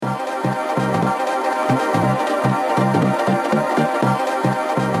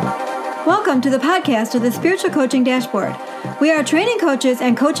Welcome to the podcast of the Spiritual Coaching Dashboard. We are training coaches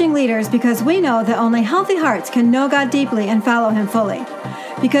and coaching leaders because we know that only healthy hearts can know God deeply and follow Him fully.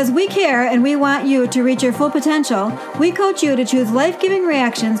 Because we care and we want you to reach your full potential, we coach you to choose life-giving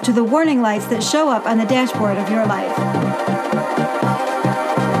reactions to the warning lights that show up on the dashboard of your life.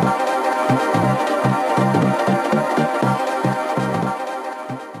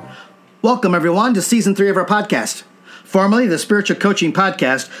 Welcome, everyone, to Season 3 of our podcast. Formerly the Spiritual Coaching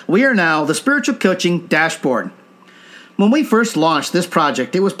Podcast, we are now the Spiritual Coaching Dashboard. When we first launched this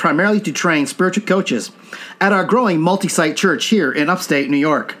project, it was primarily to train spiritual coaches at our growing multi-site church here in upstate New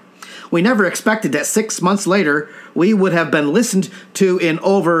York. We never expected that 6 months later, we would have been listened to in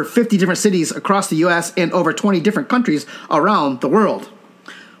over 50 different cities across the U.S. and over 20 different countries around the world.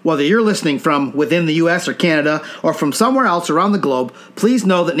 Whether you're listening from within the U.S. or Canada or from somewhere else around the globe, please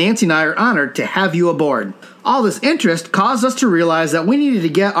know that Nancy and I are honored to have you aboard. All this interest caused us to realize that we needed to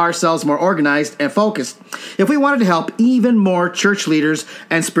get ourselves more organized and focused if we wanted to help even more church leaders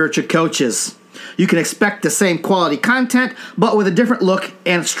and spiritual coaches. You can expect the same quality content, but with a different look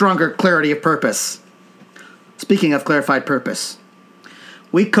and stronger clarity of purpose. Speaking of clarified purpose,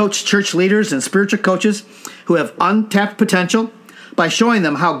 we coach church leaders and spiritual coaches who have untapped potential by showing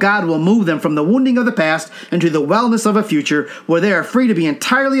them how God will move them from the wounding of the past into the wellness of a future where they are free to be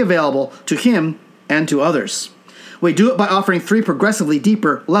entirely available to Him and to others. We do it by offering 3 progressively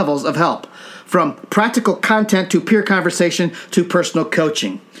deeper levels of help, from practical content to peer conversation to personal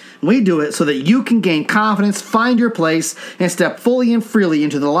coaching. We do it so that you can gain confidence, find your place, and step fully and freely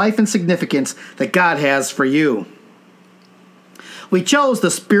into the life and significance that God has for you. We chose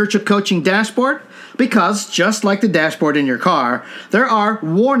the Spiritual Coaching Dashboard because, just like the dashboard in your car, there are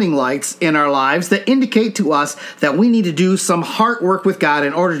warning lights in our lives that indicate to us that we need to do some heart work with God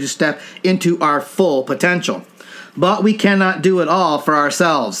in order to step into our full potential. But we cannot do it all for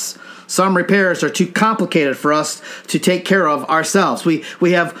ourselves. Some repairs are too complicated for us to take care of ourselves. We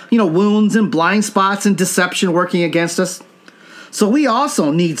have, wounds and blind spots and deception working against us. So we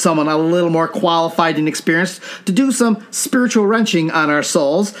also need someone a little more qualified and experienced to do some spiritual wrenching on our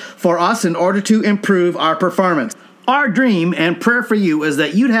souls for us in order to improve our performance. Our dream and prayer for you is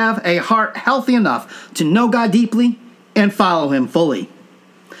that you'd have a heart healthy enough to know God deeply and follow Him fully.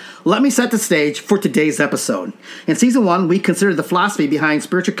 Let me set the stage for today's episode. In Season 1, we considered the philosophy behind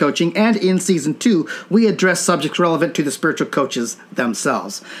spiritual coaching, and in Season 2, we addressed subjects relevant to the spiritual coaches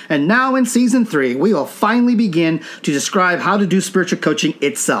themselves. And now in Season 3, we will finally begin to describe how to do spiritual coaching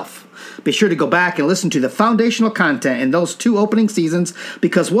itself. Be sure to go back and listen to the foundational content in those 2 opening seasons,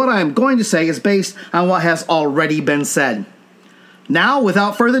 because what I am going to say is based on what has already been said. Now,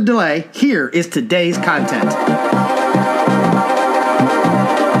 without further delay, here is today's content.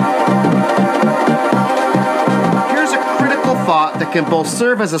 Thought that can both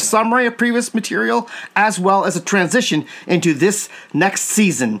serve as a summary of previous material as well as a transition into this next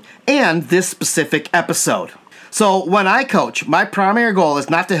season and this specific episode. So when I coach, my primary goal is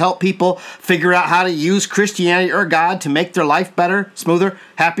not to help people figure out how to use Christianity or God to make their life better, smoother,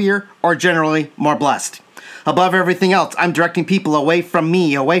 happier, or generally more blessed. Above everything else, I'm directing people away from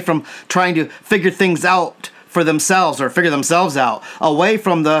me, away from trying to figure things out for themselves or figure themselves out, away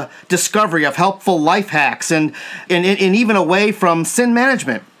from the discovery of helpful life hacks and even away from sin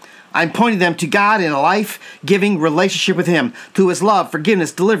management. I'm pointing them to God in a life-giving relationship with Him, to His love,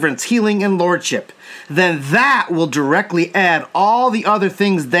 forgiveness, deliverance, healing, and lordship. Then that will directly add all the other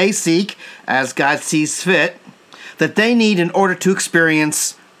things they seek, as God sees fit, that they need in order to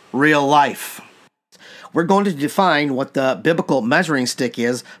experience real life. We're going to define what the biblical measuring stick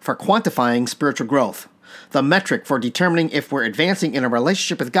is for quantifying spiritual growth, the metric for determining if we're advancing in a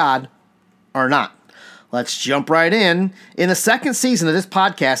relationship with God or not. Let's jump right in. In the second season of this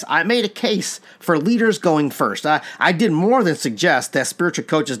podcast, I made a case for leaders going first. I did more than suggest that spiritual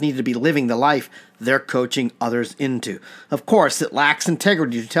coaches need to be living the life they're coaching others into. Of course, it lacks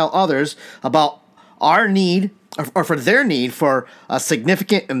integrity to tell others about our need or for their need for a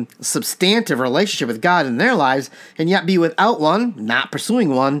significant and substantive relationship with God in their lives, and yet be without one, not pursuing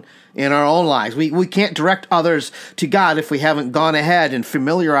one, in our own lives. We can't direct others to God if we haven't gone ahead and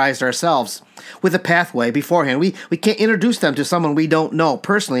familiarized ourselves with a pathway beforehand. We can't introduce them to someone we don't know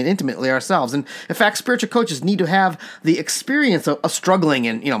personally and intimately ourselves. And in fact, spiritual coaches need to have the experience of struggling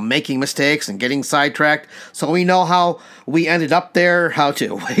and making mistakes and getting sidetracked, so we know how we ended up there, how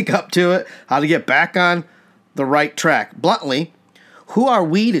to wake up to it, how to get back on the right track. Bluntly, who are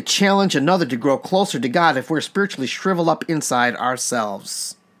we to challenge another to grow closer to God if we're spiritually shriveled up inside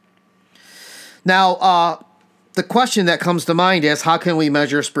ourselves? Now, the question that comes to mind is, how can we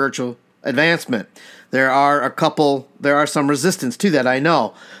measure spiritual advancement. There are some resistance to that, I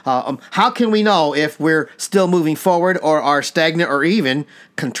know. How can we know if we're still moving forward or are stagnant or even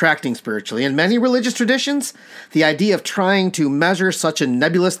contracting spiritually? In many religious traditions, the idea of trying to measure such a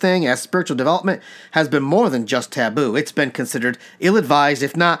nebulous thing as spiritual development has been more than just taboo. It's been considered ill-advised,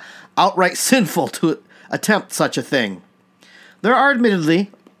 if not outright sinful, to attempt such a thing. There are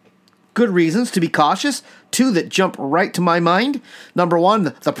admittedly good reasons to be cautious. Two that jump right to my mind. Number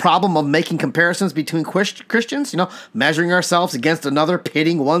one, the problem of making comparisons between Christians, measuring ourselves against another,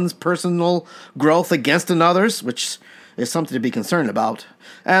 pitting one's personal growth against another's, which is something to be concerned about.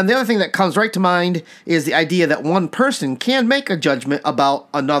 And the other thing that comes right to mind is the idea that one person can make a judgment about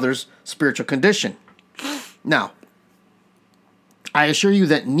another's spiritual condition. Now, I assure you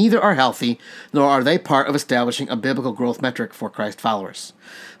that neither are healthy, nor are they part of establishing a biblical growth metric for Christ followers.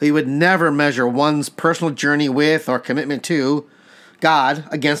 We would never measure one's personal journey with or commitment to God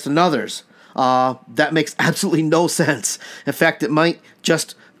against another's. That makes absolutely no sense. In fact, it might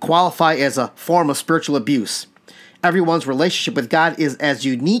just qualify as a form of spiritual abuse. Everyone's relationship with God is as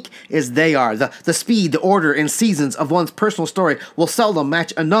unique as they are. The speed, the order, and seasons of one's personal story will seldom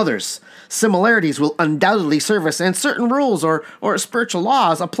match another's. Similarities will undoubtedly service, and certain rules or spiritual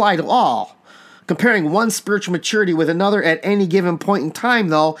laws apply to all. Comparing one's spiritual maturity with another at any given point in time,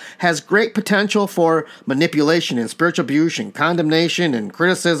 though, has great potential for manipulation and spiritual abuse and condemnation and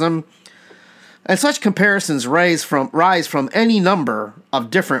criticism. And such comparisons rise from any number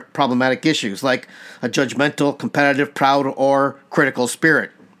of different problematic issues, like a judgmental, competitive, proud, or critical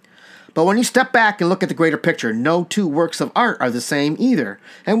spirit. But when you step back and look at the greater picture, no two works of art are the same either.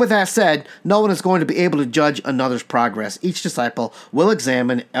 And with that said, no one is going to be able to judge another's progress. Each disciple will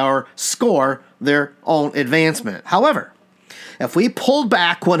examine or score their own advancement. However, if we pulled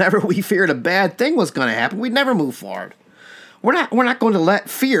back whenever we feared a bad thing was going to happen, we'd never move forward. We're not going to let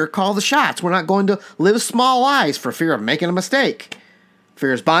fear call the shots. We're not going to live small lives for fear of making a mistake.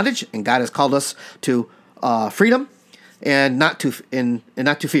 Fear is bondage, and God has called us to freedom and not to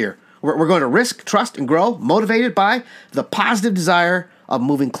fear. We're going to risk, trust, and grow, motivated by the positive desire of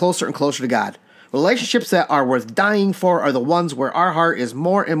moving closer and closer to God. Relationships that are worth dying for are the ones where our heart is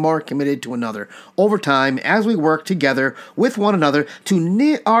more and more committed to another. Over time, as we work together with one another to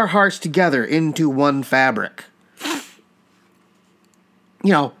knit our hearts together into one fabric.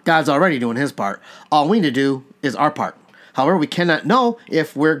 God's already doing his part. All we need to do is our part. However, we cannot know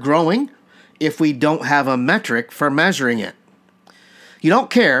if we're growing if we don't have a metric for measuring it. You don't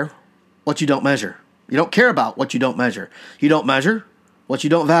care what you don't measure. You don't care about what you don't measure. You don't measure what you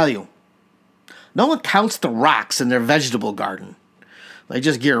don't value. No one counts the rocks in their vegetable garden. They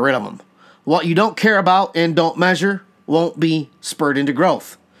just get rid of them. What you don't care about and don't measure won't be spurred into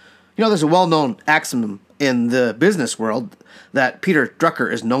growth. There's a well-known axiom in the business world that Peter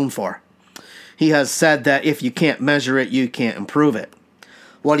Drucker is known for. He has said that if you can't measure it, you can't improve it.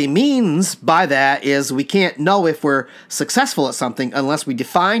 What he means by that is we can't know if we're successful at something unless we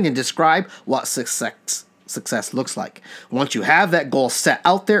define and describe what success looks like. Once you have that goal set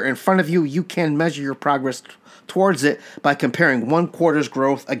out there in front of you, you can measure your progress towards it by comparing one quarter's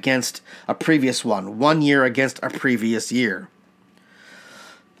growth against a previous one year against a previous year.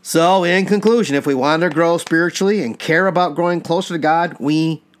 So, in conclusion, if we want to grow spiritually and care about growing closer to God,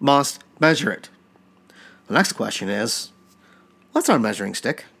 we must measure it. The next question is, what's our measuring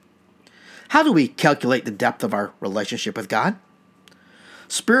stick? How do we calculate the depth of our relationship with God?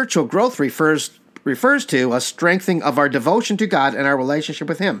 Spiritual growth refers to a strengthening of our devotion to God and our relationship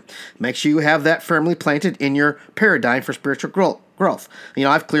with Him. Make sure you have that firmly planted in your paradigm for spiritual growth.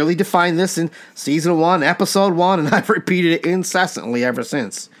 I've clearly defined this in Season 1, Episode 1, and I've repeated it incessantly ever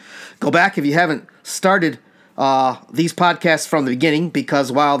since. Go back if you haven't started these podcasts from the beginning,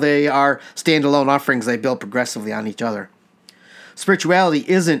 because while they are standalone offerings, they build progressively on each other. Spirituality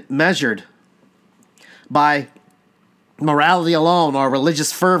isn't measured by morality alone or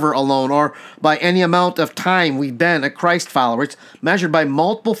religious fervor alone or by any amount of time we've been a Christ follower. It's measured by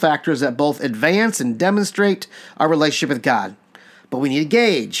multiple factors that both advance and demonstrate our relationship with God. But we need a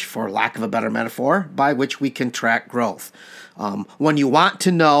gauge, for lack of a better metaphor, by which we can track growth. When you want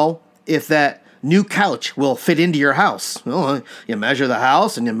to know if that new couch will fit into your house, you measure the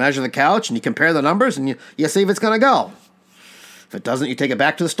house and you measure the couch and you compare the numbers and you see if it's going to go. If it doesn't, you take it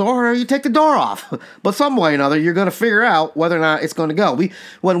back to the store or you take the door off. But some way or another, you're going to figure out whether or not it's going to go.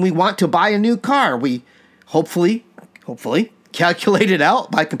 When we want to buy a new car, we hopefully calculate it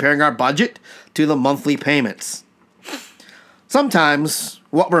out by comparing our budget to the monthly payments. Sometimes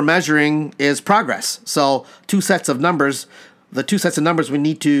what we're measuring is progress. So two sets of numbers the two sets of numbers we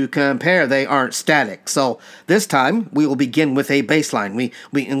need to compare, they aren't static. So this time we will begin with a baseline.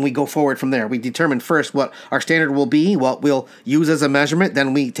 We go forward from there. We determine first what our standard will be, what we'll use as a measurement.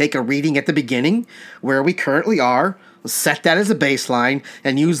 Then we take a reading at the beginning where we currently are, set that as a baseline,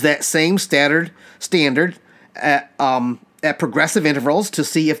 and use that same standard at progressive intervals to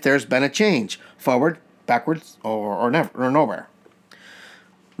see if there's been a change, forward, backwards, or nowhere.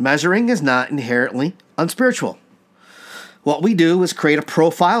 Measuring is not inherently unspiritual. What we do is create a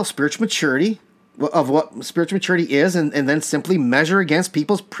profile of spiritual maturity, of what spiritual maturity is, and then simply measure against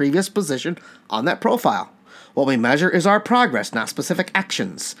people's previous position on that profile. What we measure is our progress, not specific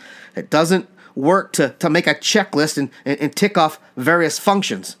actions. It doesn't work to make a checklist and tick off various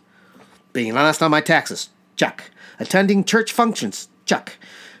functions. Being honest on my taxes, check. Attending church functions, check.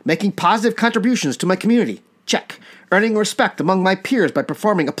 Making positive contributions to my community, check. Earning respect among my peers by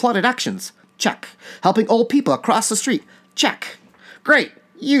performing applauded actions, check. Helping old people across the street, check. Great,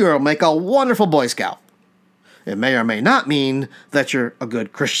 you'll make a wonderful Boy Scout. It may or may not mean that you're a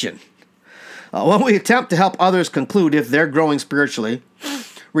good Christian. When we attempt to help others conclude if they're growing spiritually,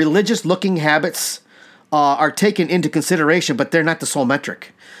 religious-looking habits are taken into consideration, but they're not the sole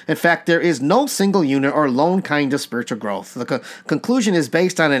metric. In fact, there is no single unit or lone kind of spiritual growth. The conclusion is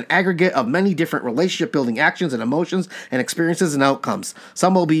based on an aggregate of many different relationship-building actions and emotions and experiences and outcomes.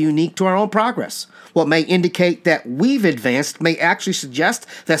 Some will be unique to our own progress. What may indicate that we've advanced may actually suggest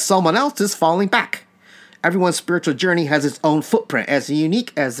that someone else is falling back. Everyone's spiritual journey has its own footprint, as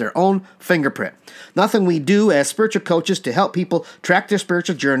unique as their own fingerprint. Nothing we do as spiritual coaches to help people track their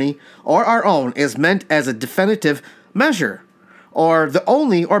spiritual journey or our own is meant as a definitive measure, or the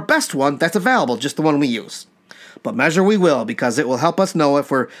only or best one that's available, just the one we use. But measure we will, because it will help us know if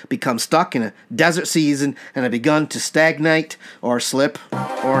we're become stuck in a desert season and have begun to stagnate or slip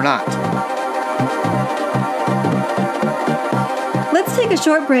or not. Let's take a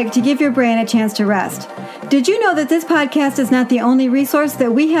short break to give your brain a chance to rest. Did you know that this podcast is not the only resource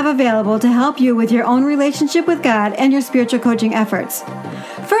that we have available to help you with your own relationship with God and your spiritual coaching efforts?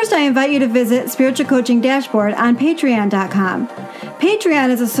 First, I invite you to visit Spiritual Coaching Dashboard on Patreon.com. Patreon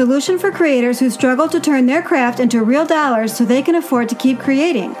is a solution for creators who struggle to turn their craft into real dollars so they can afford to keep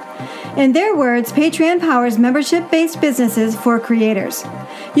creating. In their words, Patreon powers membership-based businesses for creators.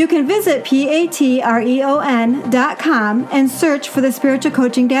 You can visit patreon.com and search for the Spiritual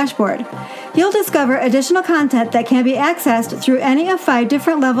Coaching Dashboard. You'll discover additional content that can be accessed through any of 5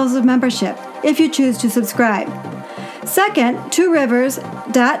 different levels of membership, if you choose to subscribe. Second,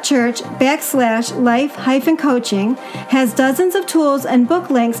 tworivers.church/life-coaching has dozens of tools and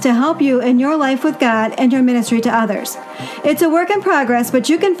book links to help you in your life with God and your ministry to others. It's a work in progress, but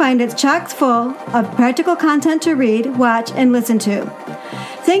you can find it chock full of practical content to read, watch, and listen to.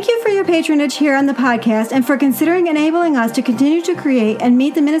 Thank you for your patronage here on the podcast and for considering enabling us to continue to create and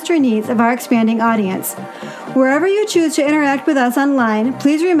meet the ministry needs of our expanding audience. Wherever you choose to interact with us online,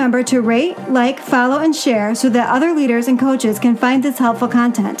 please remember to rate, like, follow, and share so that other leaders and coaches can find this helpful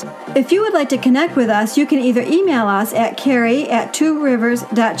content. If you would like to connect with us, you can either email us at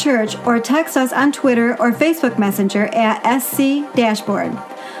carrie@tworivers.church or text us on Twitter or Facebook Messenger at SC-Dashboard.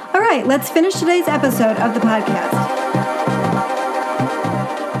 All right, let's finish today's episode of the podcast.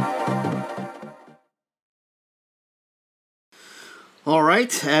 All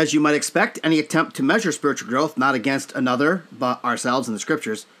right, as you might expect, any attempt to measure spiritual growth, not against another, but ourselves in the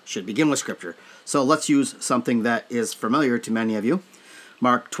Scriptures, should begin with Scripture. So let's use something that is familiar to many of you.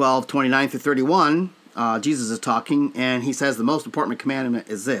 Mark 12:29-31, Jesus is talking, and he says the most important commandment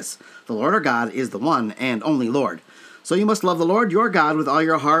is this: the Lord our God is the one and only Lord. So you must love the Lord your God with all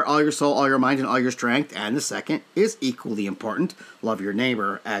your heart, all your soul, all your mind, and all your strength. And the second is equally important: love your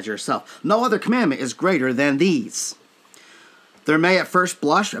neighbor as yourself. No other commandment is greater than these. There may at first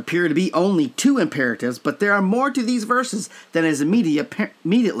blush appear to be only 2 imperatives, but there are more to these verses than is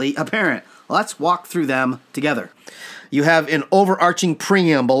immediately apparent. Let's walk through them together. You have an overarching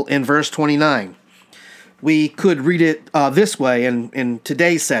preamble in verse 29. We could read it this way in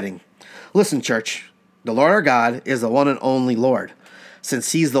today's setting. Listen, church, the Lord our God is the one and only Lord.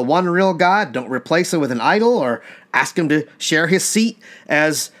 Since he's the one real God, don't replace him with an idol or ask him to share his seat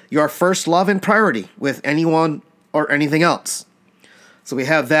as your first love and priority with anyone or anything else. So we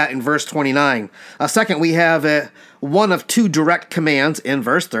have that in verse 29. Second, we have one of 2 direct commands in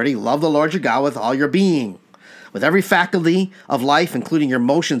verse 30. Love the Lord your God with all your being, with every faculty of life, including your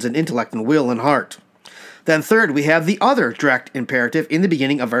emotions and intellect and will and heart. Then third, we have the other direct imperative in the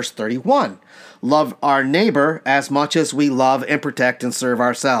beginning of verse 31. Love our neighbor as much as we love and protect and serve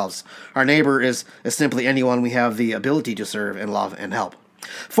ourselves. Our neighbor is simply anyone we have the ability to serve and love and help.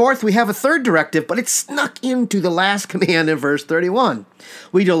 Fourth, we have a third directive, but it's snuck into the last command in verse 31.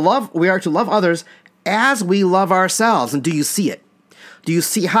 We are to love others as we love ourselves. And do you see it? Do you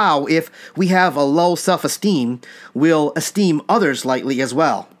see how, if we have a low self-esteem, we'll esteem others lightly as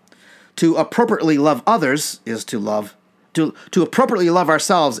well? To appropriately love others is to appropriately love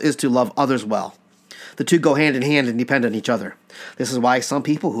ourselves is to love others well. The two go hand in hand and depend on each other. This is why some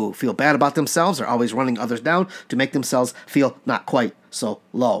people who feel bad about themselves are always running others down to make themselves feel not quite so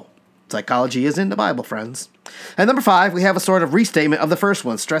low. Psychology is in the Bible, friends. And number 5, we have a sort of restatement of the first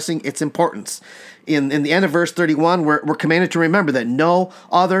one, stressing its importance. In the end of verse 31, we're commanded to remember that no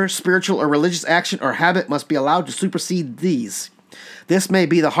other spiritual or religious action or habit must be allowed to supersede these. This may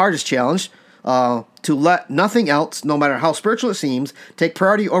be the hardest challenge, to let nothing else, no matter how spiritual it seems, take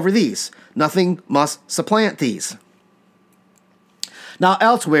priority over these. Nothing must supplant these. Now,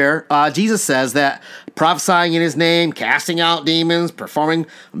 elsewhere, Jesus says that prophesying in his name, casting out demons, performing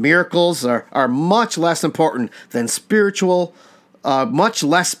miracles are much less important than much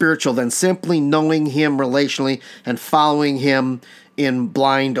less spiritual than simply knowing him relationally and following him in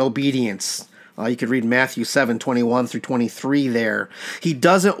blind obedience. You could read Matthew 7:21 through 23 there. He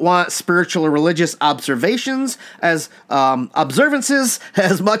doesn't want spiritual or religious observances as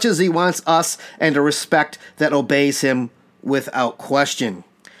much as he wants us and a respect that obeys him without question.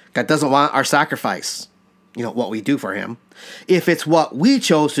 God doesn't want our sacrifice, what we do for him, if it's what we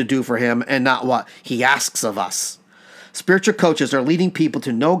chose to do for him and not what he asks of us. Spiritual coaches are leading people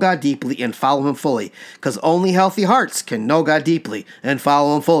to know God deeply and follow him fully, because only healthy hearts can know God deeply and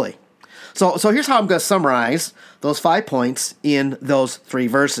follow him fully. So here's how I'm going to summarize those 5 points in those 3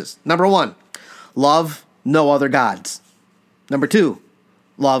 verses. Number 1, love no other gods. Number 2,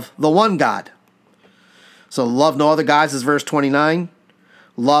 love the one God. So love no other gods is verse 29.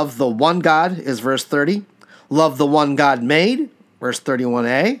 Love the one God is verse 30. Love the one God made, verse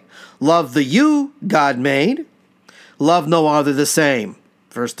 31a. Love the you God made. Love no other the same,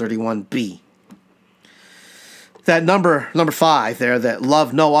 verse 31b. That number 5 there, that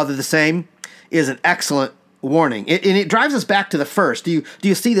love no other the same, is an excellent warning. And it drives us back to the first. Do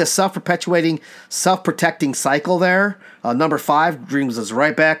you see this self-perpetuating, self-protecting cycle there? Number 5 brings us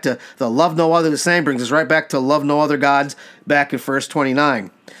right back to the love no other the same, brings us right back to love no other gods back in verse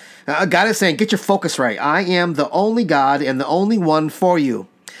 29. God is saying, get your focus right. I am the only God and the only one for you.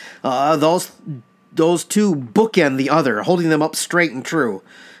 Those two bookend the other, holding them up straight and true.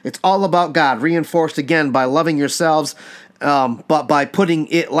 It's all about God, reinforced again by loving yourselves, but by putting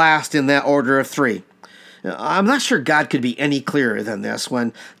it last in that order of 3. I'm not sure God could be any clearer than this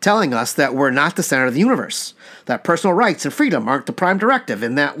when telling us that we're not the center of the universe, that personal rights and freedom aren't the prime directive,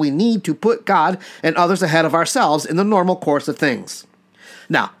 and that we need to put God and others ahead of ourselves in the normal course of things.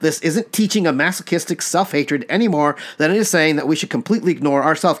 Now, this isn't teaching a masochistic self-hatred any more than it is saying that we should completely ignore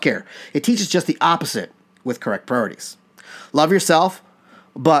our self-care. It teaches just the opposite with correct priorities. Love yourself,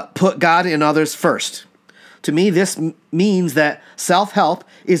 but put God and others first. To me, this means that self-help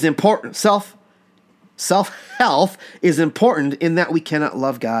is important. Self-health is important in that we cannot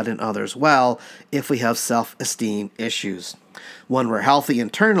love God and others well if we have self-esteem issues. When we're healthy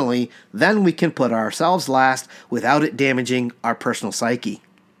internally, then we can put ourselves last without it damaging our personal psyche.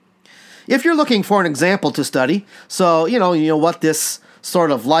 If you're looking for an example to study, so you know what this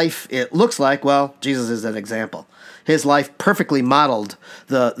sort of life it looks like, well, Jesus is an example. His life perfectly modeled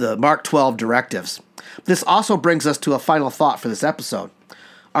the Mark 12 directives. This also brings us to a final thought for this episode.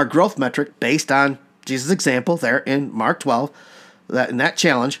 Our growth metric, based on Jesus' example there in Mark 12, that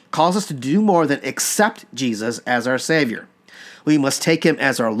challenge, calls us to do more than accept Jesus as our Savior. We must take him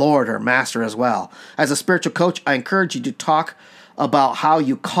as our Lord or Master as well. As a spiritual coach, I encourage you to talk about how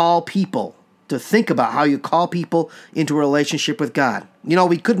you call people, to think about how you call people into a relationship with God.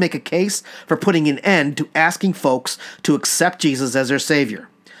 We could make a case for putting an end to asking folks to accept Jesus as their Savior.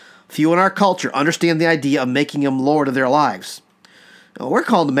 Few in our culture understand the idea of making him Lord of their lives. We're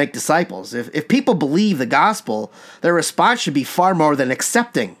called to make disciples. If people believe the gospel, their response should be far more than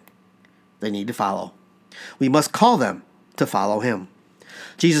accepting. They need to follow. We must call them to follow him.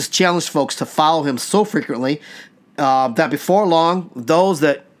 Jesus challenged folks to follow him so frequently that before long, those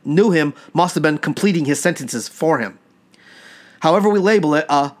that knew him must have been completing his sentences for him. However we label it,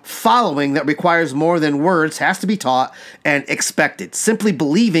 a following that requires more than words has to be taught and expected. Simply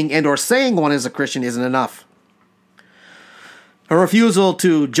believing and or saying one is a Christian isn't enough. A refusal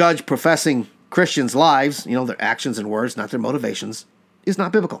to judge professing Christians' lives, their actions and words, not their motivations, is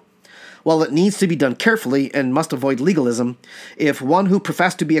not biblical. While it needs to be done carefully and must avoid legalism, if one who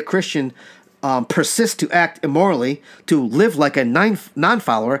professed to be a Christian persists to act immorally, to live like a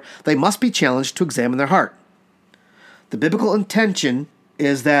non-follower, they must be challenged to examine their heart. The biblical intention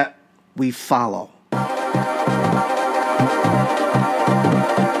is that we follow.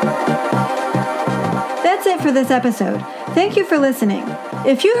 That's it for this episode. Thank you for listening.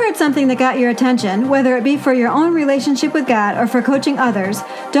 If you heard something that got your attention, whether it be for your own relationship with God or for coaching others,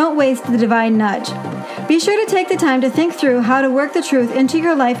 don't waste the divine nudge. Be sure to take the time to think through how to work the truth into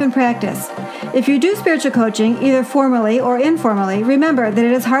your life and practice. If you do spiritual coaching, either formally or informally, remember that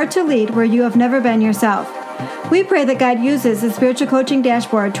it is hard to lead where you have never been yourself. We pray that God uses the Spiritual Coaching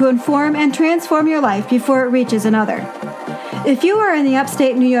Dashboard to inform and transform your life before it reaches another. If you are in the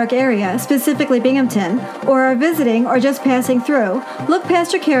upstate New York area, specifically Binghamton, or are visiting or just passing through, look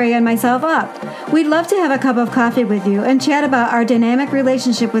Pastor Carrie and myself up. We'd love to have a cup of coffee with you and chat about our dynamic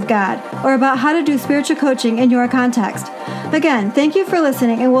relationship with God, or about how to do spiritual coaching in your context. Again, thank you for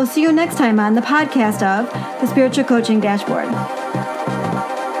listening, and we'll see you next time on the podcast of the Spiritual Coaching Dashboard.